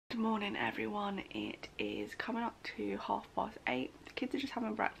morning everyone. It is coming up to 8:30. The kids are just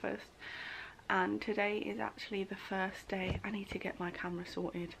having breakfast and today is actually the first day. I need to get my camera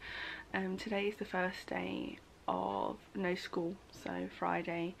sorted. Today is the first day of no school, so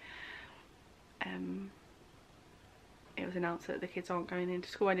Friday it was announced that the kids aren't going into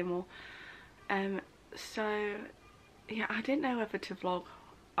school anymore. So yeah, I didn't know whether to vlog.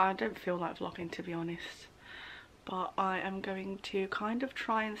 I don't feel like vlogging, to be honest, but I am going to kind of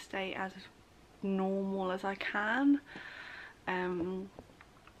try and stay as normal as I can.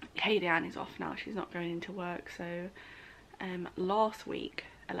 Hayley Ann is off now, she's not going into work, so last week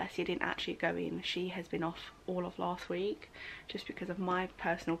Alessia didn't actually go in. She has been off all of last week just because of my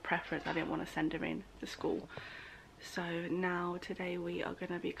personal preference. I didn't want to send her in to school. So now today we are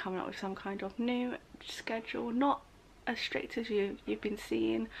going to be coming up with some kind of new schedule, not as strict as you've been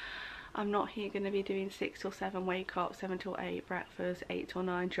seeing. I'm not here going to be doing 6 till 7 wake up, 7 till 8 breakfast, 8 till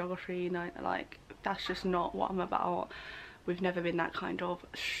 9 geography, 9, like that's just not what I'm about. We've never been that kind of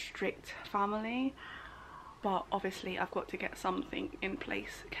strict family, but obviously I've got to get something in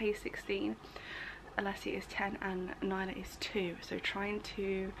place. Kay's 16, Alessia is 10 and Nyla is 2, so trying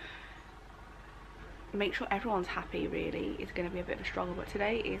to make sure everyone's happy really is going to be a bit of a struggle. But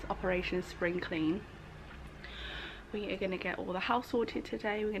today is Operation Spring Clean. We are going to get all the house sorted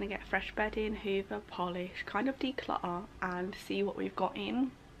today. We're going to get fresh bedding, hoover, polish, kind of declutter and see what we've got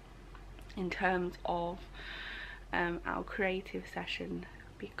in terms of our creative session,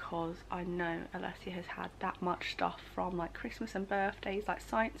 because I know Alessia has had that much stuff from like Christmas and birthdays, like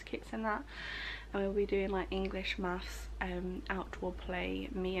science kits and that, and we'll be doing like English, maths, outdoor play.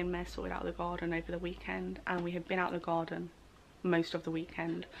 Me and Mez sorted out the garden over the weekend and we have been out the garden most of the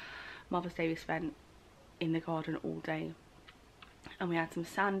weekend. Mother's Day we spent in the garden all day, and we had some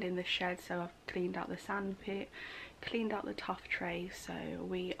sand in the shed, so I've cleaned out the sand pit, cleaned out the tuff tray, so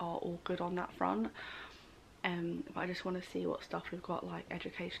we are all good on that front. But I just want to see what stuff we've got, like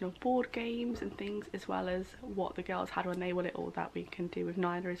educational board games and things, as well as what the girls had when they were little that we can do with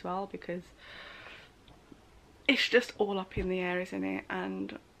Nyla as well, because it's just all up in the air, isn't it?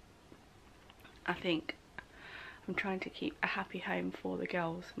 And I think I'm trying to keep a happy home for the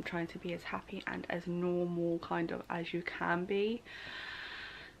girls. I'm trying to be as happy and as normal kind of as you can be.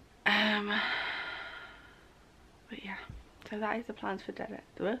 But yeah, so that is the plans for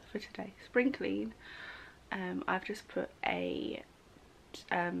today. Spring clean. I've just put a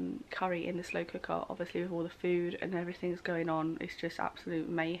curry in the slow cooker. Obviously with all the food and everything that's going on, it's just absolute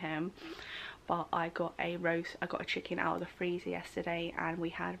mayhem. But I got a chicken out of the freezer yesterday, and we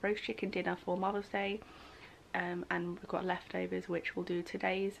had roast chicken dinner for Mother's Day. And we've got leftovers, which we'll do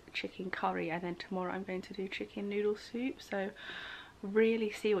today's chicken curry, and then tomorrow I'm going to do chicken noodle soup. So really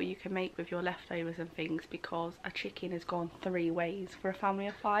see what you can make with your leftovers and things, because a chicken has gone 3 ways for a family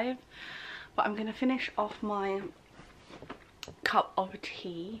of 5. But I'm going to finish off my cup of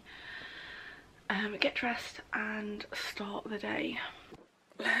tea, get dressed and start the day.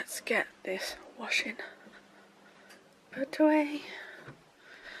 Let's get this washing put away.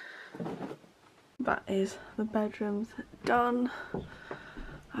 That is the bedrooms done.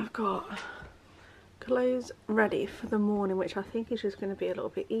 I've got clothes ready for the morning, which I think is just going to be a little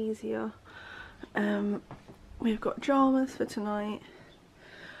bit easier. We've got pajamas for tonight,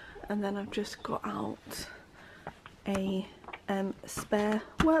 and then I've just got out a spare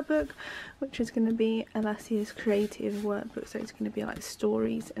workbook, which is going to be Alessia's creative workbook, so it's going to be like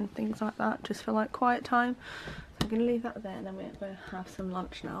stories and things like that, just for like quiet time. So I'm going to leave that there, and then we're going to have some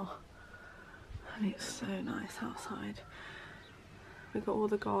lunch now. And it's so nice outside. We got all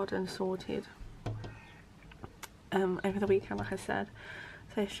the garden sorted over the weekend, like I said,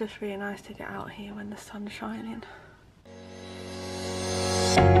 so it's just really nice to get out here when the sun's shining.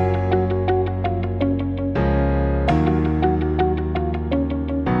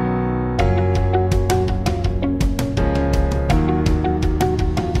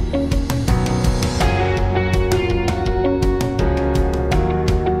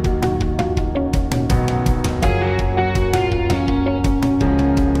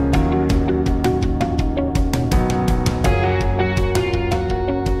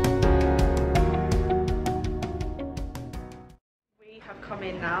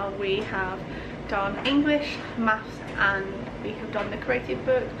 We have done English, maths, and we have done the creative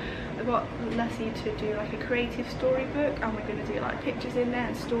book. I got Leslie to do like a creative story book, and we're going to do like pictures in there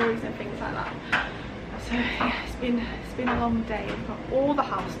and stories and things like that. So yeah, it's been a long day. We've got all the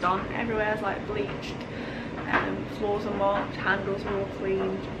house done. Everywhere's like bleached, floors are mopped, handles are all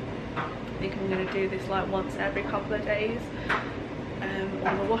cleaned. I think I'm going to do this like once every couple of days.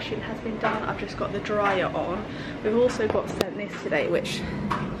 All the washing has been done. I've just got the dryer on. We've also got sent this today, which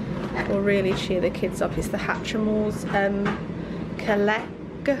will really cheer the kids up. It's the Hatchimals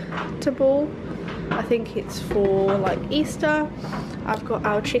collectible. I think it's for like Easter. I've got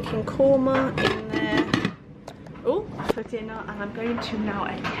our chicken korma in there for dinner, and I'm going to now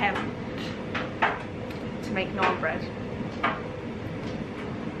attempt to make naan bread.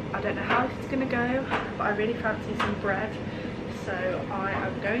 I don't know how this is going to go, but I really fancy some bread, so I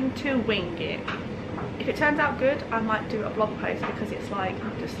am going to wing it. If it turns out good, I might do a blog post, because it's like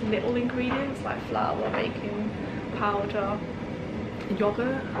just little ingredients like flour, baking powder,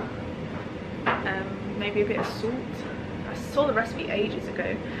 yogurt, maybe a bit of salt. I saw the recipe ages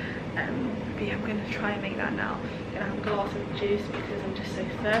ago, but yeah, I'm going to try and make that now. I'm going to have a glass of juice because I'm just so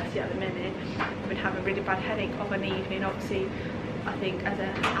thirsty at the minute. I've been having a really bad headache of an evening. Obviously, I think as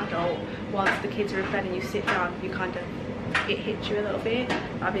an adult, once the kids are in bed and you sit down, you kind of, it hits you a little bit.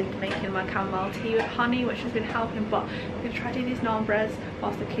 I've been making my chamomile tea with honey, which has been helping, but I'm going to try to do these naan breads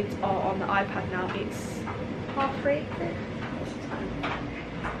whilst the kids are on the iPad now. It's 3:30. What's the time?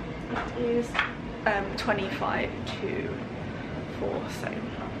 It is 25 to 4, so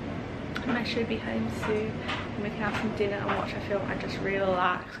I should be home soon and we can have some dinner and watch a film and just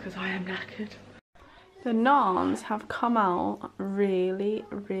relax because I am knackered. The naans have come out really,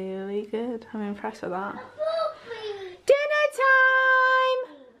 really good. I'm impressed with that. Dinner time!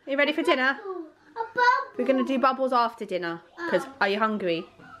 Are you ready for dinner? We're going to do bubbles after dinner. Because, are you hungry?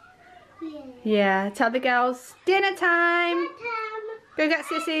 Yeah. Tell the girls, dinner time! Go get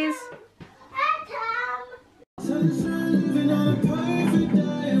sissies.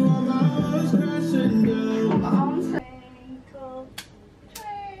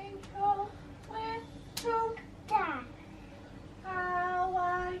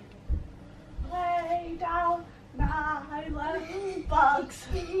 Bugs.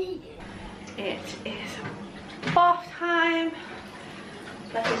 It is bath time.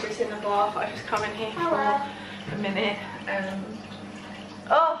 Becky's just in the bath. I just come in here for a minute.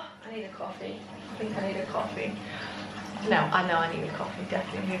 Oh, I need a coffee. I think I need a coffee. No, I know I need a coffee.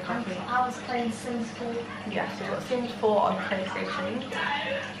 Definitely need a coffee. I was playing Sims 4. Yes, we've got Sims 4 on the PlayStation.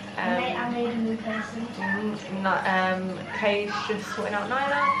 I made a new person. Kay's just sorting out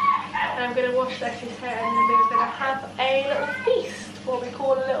Nyla. And I'm going to wash Leslie's hair, and then we're going to have a little feast. What we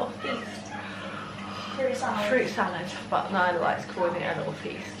call a little feast. Fruit salad. Fruit salad, but Nyla likes calling it a little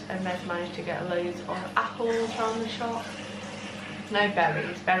feast. And Mez managed to get loads of apples from the shop. No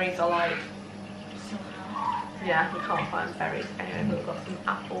berries. Berries are like... yeah, we can't find berries. Anyway, we've got some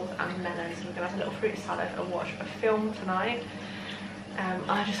apples and melons. We're going to have a little fruit salad and watch a film tonight.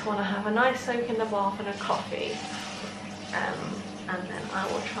 I just want to have a nice soak in the bath and a coffee. And then I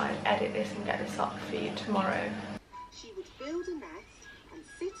will try and edit this and get this up for you tomorrow. She would build a nest and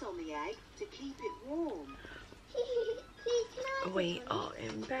sit on the egg to keep it warm. We are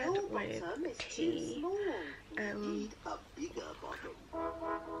in bed with tea, and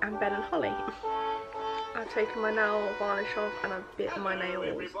Ben and Holly. I've taken my nail varnish off and I've bit my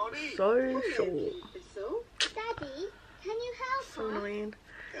nails so short. Daddy, can you help? So annoying.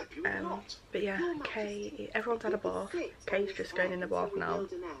 But yeah, Kay, everyone's had a bath. Kay's just going in the bath now.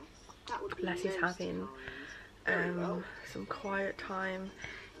 Leslie's having some quiet time.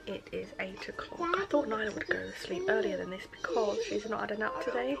 It is 8 o'clock. I thought Nyla would go to sleep earlier than this because she's not had a nap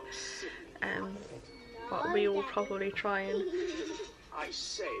today. But we will probably try and,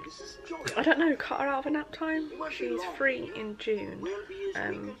 I don't know, cut her out of a nap time. She's free in June.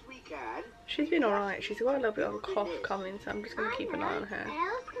 She's been alright. She's got a little bit of a cough coming, so I'm just going to keep an eye on her.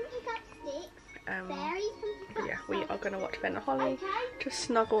 But yeah, we are going to watch Ben and Holly, just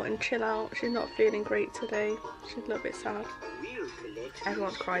snuggle and chill out. She's not feeling great today. She's a little bit sad.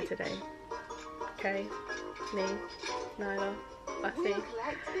 Everyone's cried today. Kay, me, Nyla, Leslie.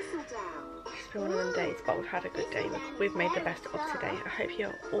 It's been one of them days, but we've had a good day. We've made the best of today. I hope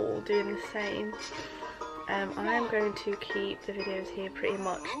you're all doing the same. I am going to keep the videos here pretty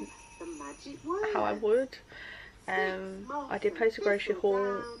much how I would. I did post a grocery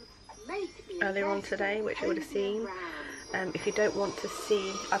haul earlier on today, which you would have seen. If you don't want to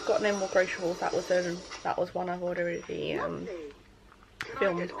see, I've got no more grocery hauls. That was one I've already filmed.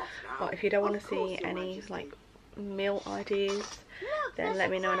 But if you don't want to see any like meal ideas, then let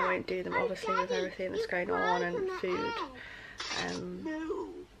me know and I won't do them. Obviously, with everything that's going on and food,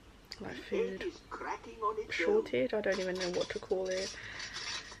 like food shortage, I don't even know what to call it.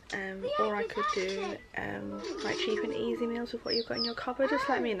 Or I could do like cheap and easy meals with what you've got in your cupboard. Just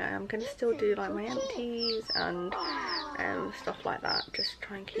let me know. I'm going to still do like my empties and stuff like that. Just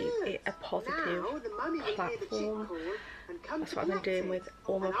try and keep it a positive platform. That's what I've been doing with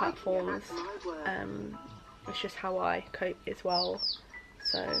all my platforms. It's just how I cope as well.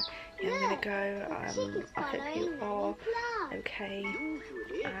 So yeah, I'm gonna go. I hope you are okay,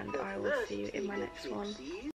 and I will see you in my next one.